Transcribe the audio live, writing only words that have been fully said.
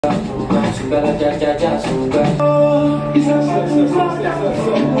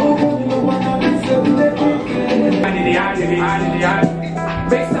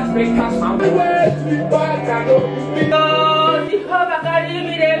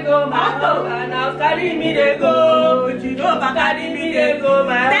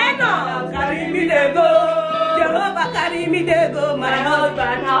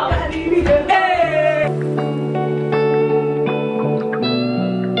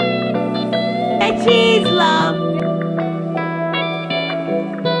Cheese, love.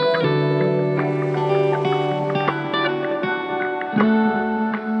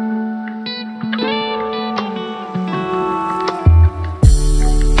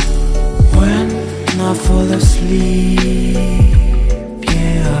 When I fall asleep,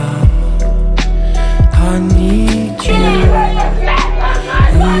 yeah, I need you.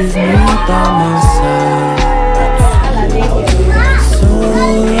 Leave me by my side. So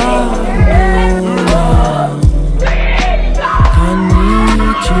long. I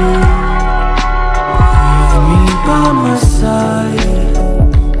need you. Leave me by my side.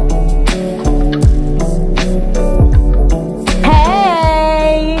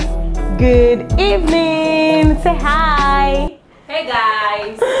 Hey, good evening. Say hi. Hey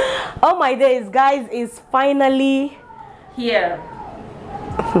guys. Oh my days, guys is finally Here.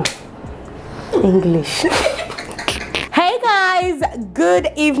 English. Hey guys, good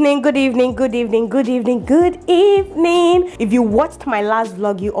evening, good evening, good evening, good evening, good evening. If you watched my last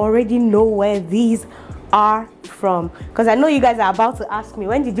vlog, you already know where these are from, because I know you guys are about to ask me,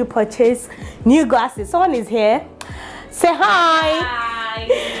 when did you purchase new glasses? Someone is here. Say hi.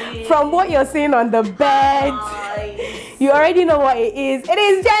 Hi. From what you're seeing on the bed, you already know what it is. It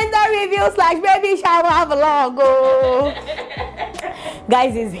is gender review / baby shower vlog. Oh.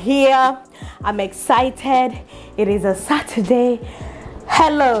 Guys is here. I'm excited. It is a Saturday.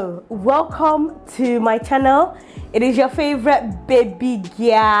 Hello, welcome to my channel. It is your favorite baby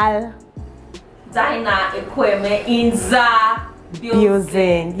girl, Dyna Ekwueme in the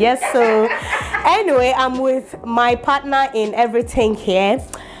building. Yes, so anyway, I'm with my partner in everything here,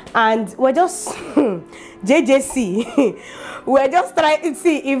 and we're just JJC. We're just trying to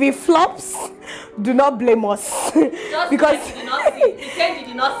see if it flops. Do not blame us, because you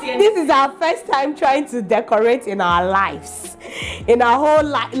did not see this is our first time trying to decorate in our lives, in our whole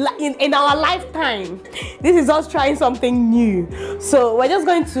life, in our lifetime. This is us trying something new, so we're just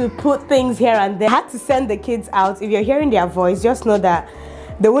going to put things here and there. I had to send the kids out. If you're hearing their voice, just know that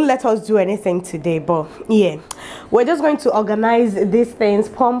they won't let us do anything today, but yeah, we're just going to organize these things,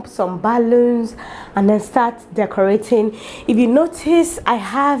 pump some balloons, and then start decorating. If you notice, I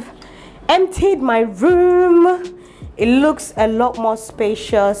have emptied my room. It looks a lot more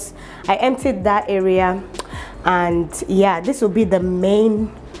spacious. I emptied that area, and yeah, this will be the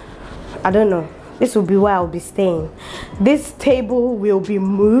main, I don't know, this will be where I'll be staying. This table will be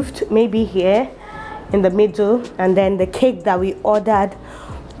moved maybe here in the middle, and then the cake that we ordered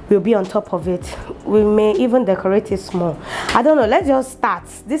will be on top of it. We may even decorate it small. I don't know, let's just start.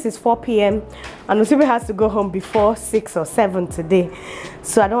 This is 4 p.m. and Usibe has to go home before 6 or 7 today,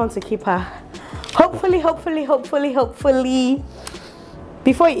 so I don't want to keep her. Hopefully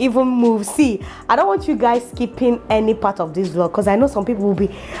before you even move, see, I don't want you guys skipping any part of this vlog, because I know some people will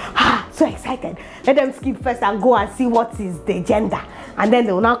be so excited. Let them skip first and go and see what is the agenda, and then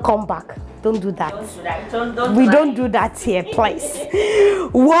they will not come back. Don't do that. We don't do that here, please.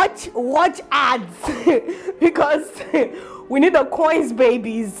 Watch ads because we need the coins,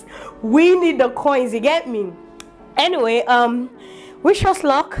 babies. We need the coins, you get me? Anyway, wish us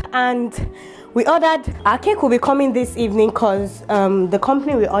luck, and we ordered, our cake will be coming this evening, because the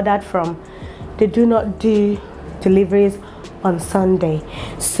company we ordered from, they do not do deliveries on Sunday.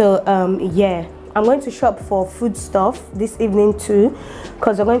 So yeah, I'm going to shop for food stuff this evening too,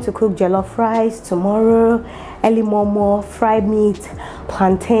 because we're going to cook jollof rice tomorrow, early momo, fried meat,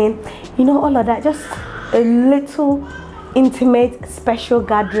 plantain, you know, all of that. Just a little intimate special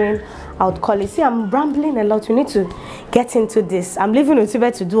gathering, I would call it. See, I'm rambling a lot. We need to get into this. I'm leaving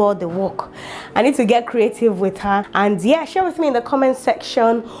Usibe to do all the work. I need to get creative with her. And yeah, share with me in the comment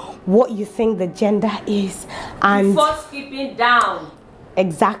section what you think the gender is. And before skipping down.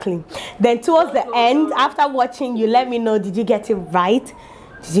 Exactly. Then towards the end, after watching, you let me know, did you get it right?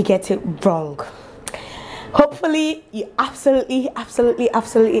 Did you get it wrong? Hopefully you absolutely see,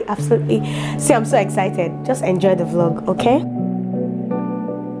 I'm so excited. Just enjoy the vlog, okay?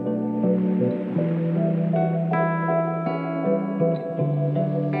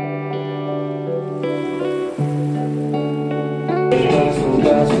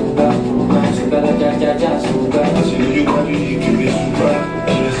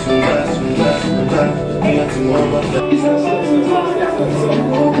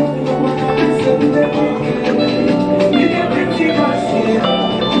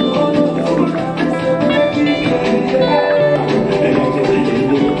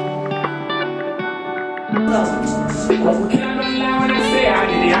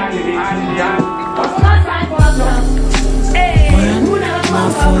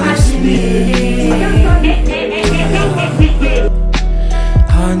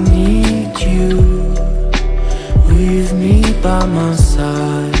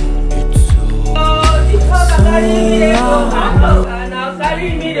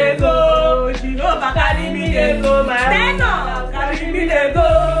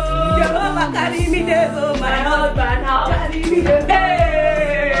 Mama carry me dey go my husband house. Carry me dey go.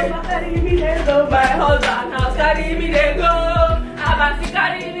 Hey, Mama carry me dey go my husband house. Carry me dey go. Abasi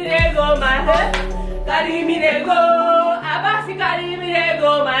carry me dey go my husband. Carry me dey go. Abasi carry me dey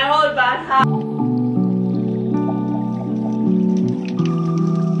go my husband house.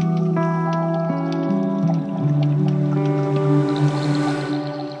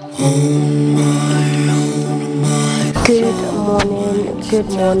 Good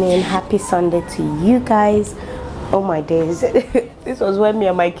morning, happy Sunday to you guys. Oh my days. This was when me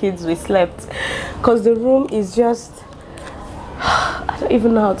and my kids we slept, because the room is just I don't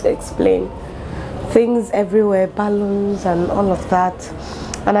even know how to explain. Things everywhere, balloons and all of that,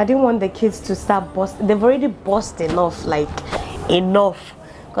 and I didn't want the kids to start busting. They've already bust enough, like enough,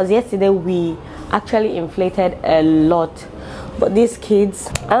 because yesterday we actually inflated a lot. But these kids,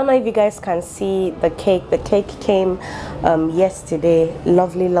 I don't know if you guys can see the cake. The cake came yesterday.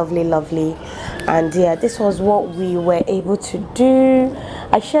 Lovely, lovely, lovely. And yeah, this was what we were able to do.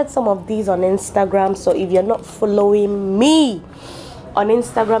 I shared some of these on Instagram, so if you're not following me on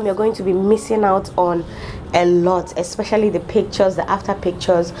Instagram, you're going to be missing out on a lot, especially the pictures, the after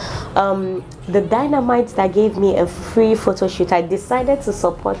pictures. The Dynamite that gave me a free photo shoot, I decided to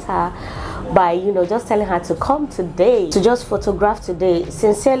support her by, you know, just telling her to come today to just photograph today.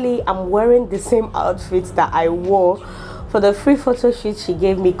 Sincerely, I'm wearing the same outfit that I wore for the free photo shoot she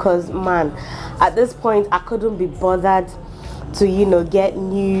gave me, because man, at this point I couldn't be bothered to, you know, get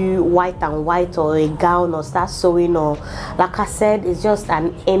new white and white or a gown or start sewing, or like I said, it's just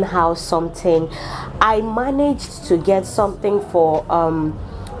an in-house something. I managed to get something for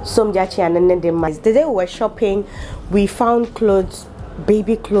Somjachi and Nenedema. The day we were shopping, we found clothes,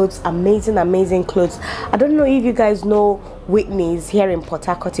 baby clothes, amazing clothes. I don't know if you guys know Whitney's here in Port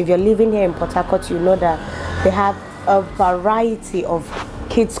Harcourt. If you're living here in Port Harcourt, you know that they have a variety of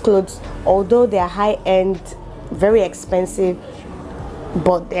kids clothes, although they're high-end, very expensive,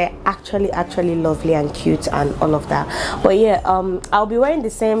 but they're actually lovely and cute and all of that. But yeah, I'll be wearing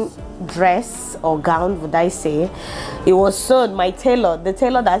the same dress or gown, would I say. It was sewed. My tailor, the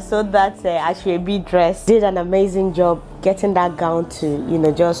tailor that sewed that Ashwebi dress, did an amazing job getting that gown to, you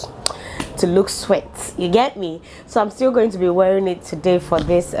know, just to look sweet. You get me? So I'm still going to be wearing it today for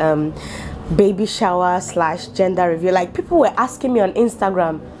this baby shower / gender review. Like, people were asking me on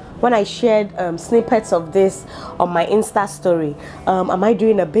Instagram when I shared snippets of this on my Insta story, am I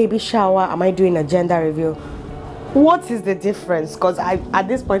doing a baby shower? Am I doing a gender review? What is the difference? Because at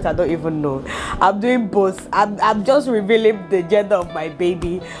this point I don't even know. I'm doing both. I'm just revealing the gender of my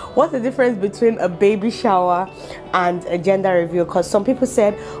baby. What's the difference between a baby shower and a gender review? Because some people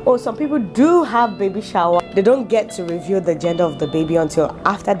said, oh, some people do have baby shower, they don't get to reveal the gender of the baby until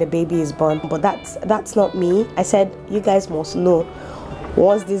after the baby is born. But that's not me. I said, you guys must know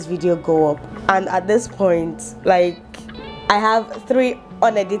once this video go up. And at this point, like, I have 3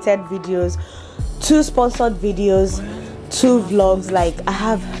 unedited videos, 2 sponsored videos, 2 vlogs. Like, I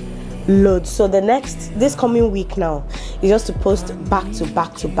have loads. So this coming week now is just to post back to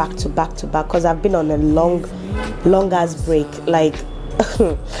back because I've been on a long ass break. Like,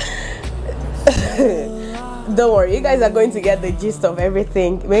 don't worry, you guys are going to get the gist of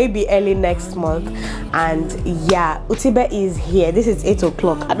everything maybe early next month. And yeah, Utibe is here. This is 8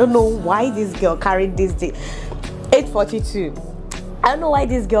 o'clock. I don't know why this girl carried this day. 8:42. I don't know why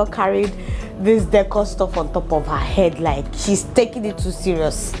this girl carried this decor stuff on top of her head. Like, she's taking it too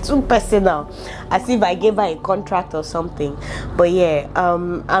serious, too personal, as if I gave her a contract or something. But yeah,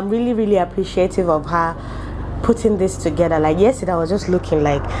 I'm really appreciative of her putting this together. Like, yesterday I was just looking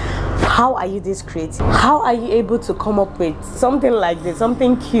like, how are you this creative? How are you able to come up with something like this,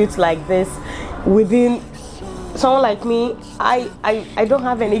 something cute like this within someone like me? I don't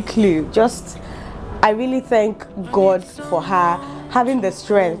have any clue. Just, I really thank God for her having the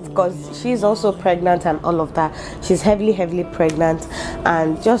strength, because she's also pregnant and all of that. She's heavily pregnant,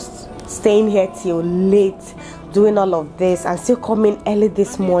 and just staying here till late doing all of this and still coming early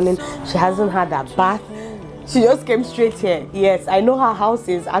this morning. She hasn't had a bath. She just came straight here. Yes, I know her house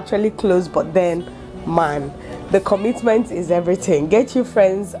is actually closed, but then, man, the commitment is everything. Get you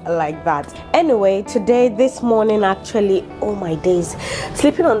friends like that. Anyway, this morning, actually, oh my days,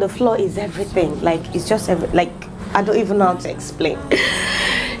 sleeping on the floor is everything. Like, it's just like, I don't even know how to explain.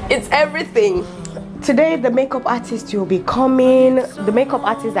 It's everything. Today, the makeup artist will be coming. The makeup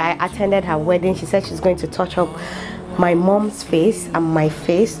artist that I attended her wedding, she said she's going to touch up my mom's face and my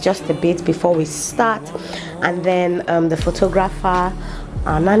face just a bit before we start. And then the photographer,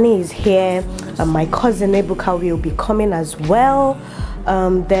 Nani, is here. My cousin Ebuka will be coming as well.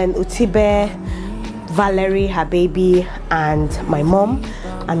 Then Utibe, Valerie, her baby, and my mom,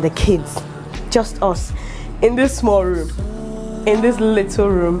 and the kids. just us in this small room, in this little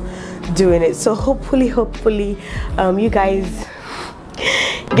room doing it. So hopefully you guys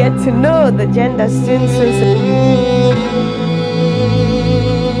get to know the gender soon.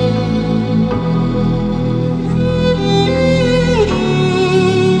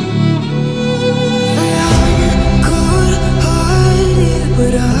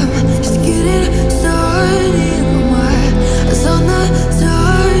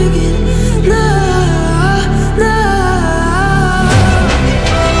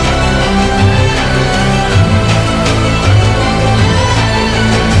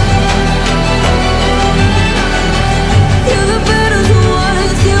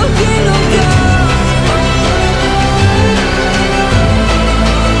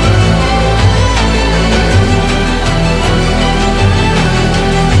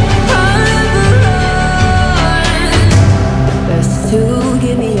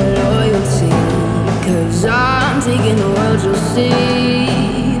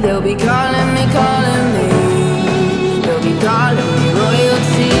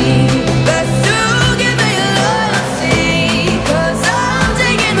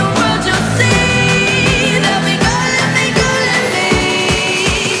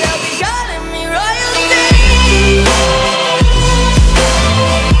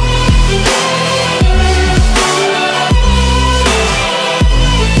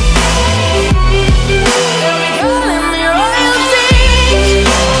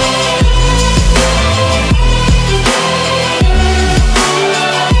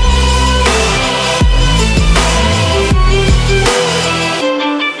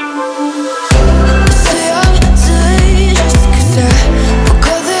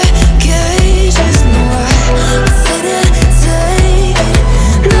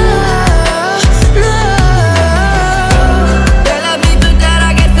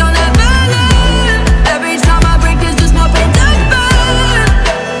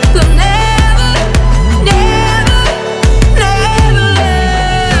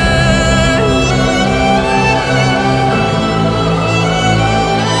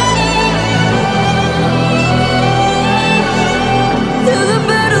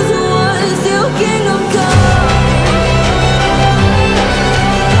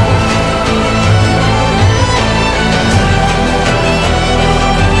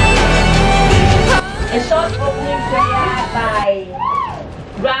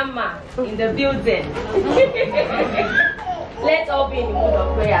 In the building. Let's all be in the mood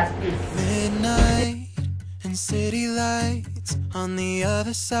of prayers, please. Midnight and city lights on the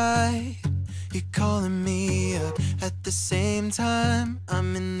other side. You're calling me up at the same time.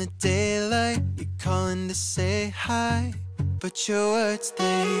 I'm in the daylight. You're calling to say hi, but your words,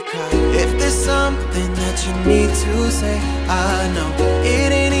 they cry. If there's something that you need to say, I know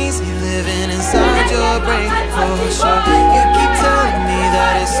it ain't easy living inside your brain, for sure. You keep telling me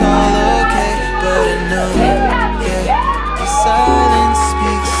that it's all okay, but I know, yeah, your silence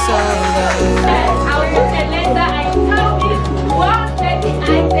speaks so loud. I'll put a letter and tell me what the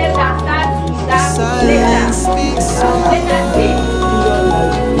items that start with that Silence speaks so loud.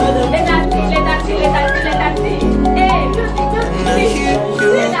 Let us see. Hey, Now here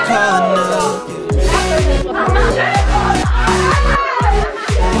you call now.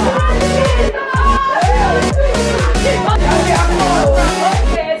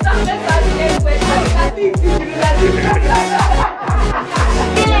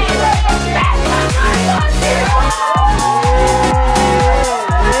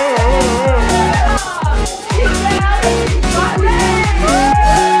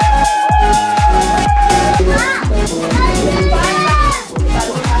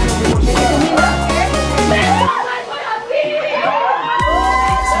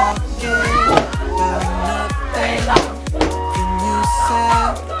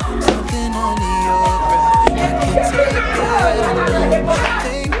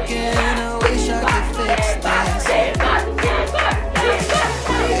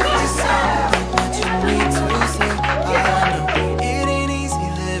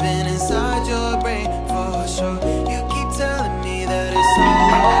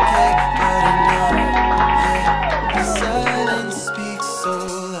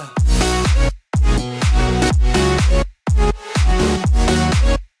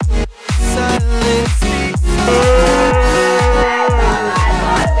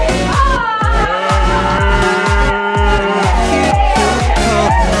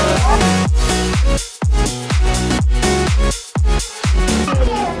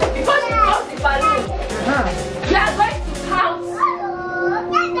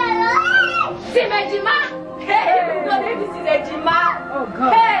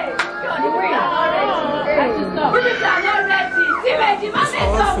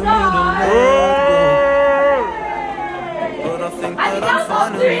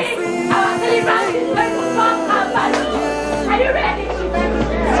 finally free. Our celebrant is going to come and balloon. Are you ready?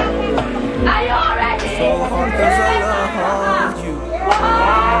 Are you all ready? So hard 'cause I love you,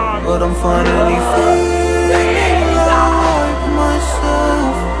 but I'm finally feeling like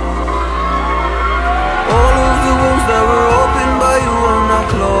myself. All of the wounds that were opened by you are now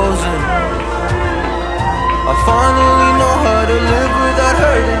closing. I finally know how to live without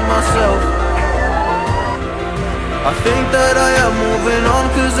hurting myself. I think that I am moving on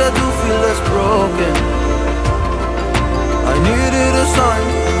 'cause I do feel less broken. I needed a sign,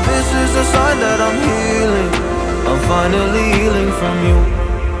 this is a sign that I'm healing. I'm finally healing from you.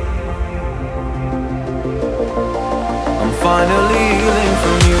 I'm finally healing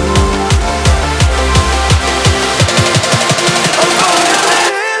from you. I'm finally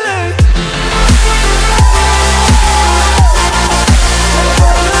healing.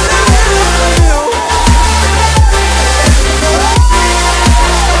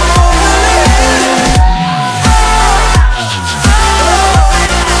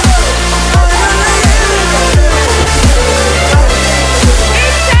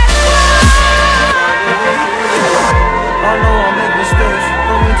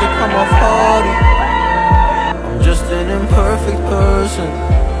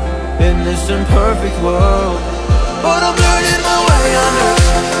 In this imperfect world, but I'm learning my way under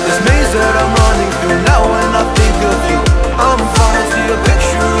this maze that I'm running through. Now when I think of you, I'm fine. See a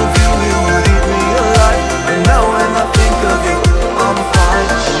picture of you, it would eat me alive. And now when I think of you, I'm fine.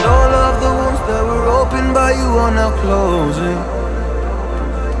 And all of the wounds that were opened by you are now closing.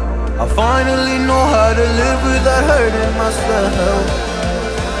 I finally know how to live without hurting myself.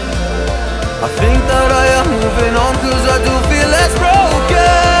 I think that I am moving on 'cause I do feel less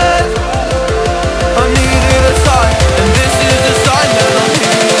broken. I needed a sign, and this is the sign that I'm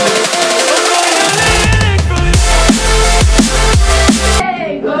healing. Hey,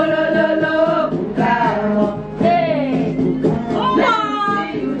 go lo lo lo, Bugaro. Hey, oh,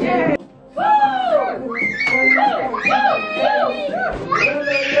 see you there. Woo! Woo! Woo!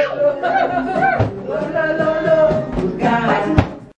 Woo!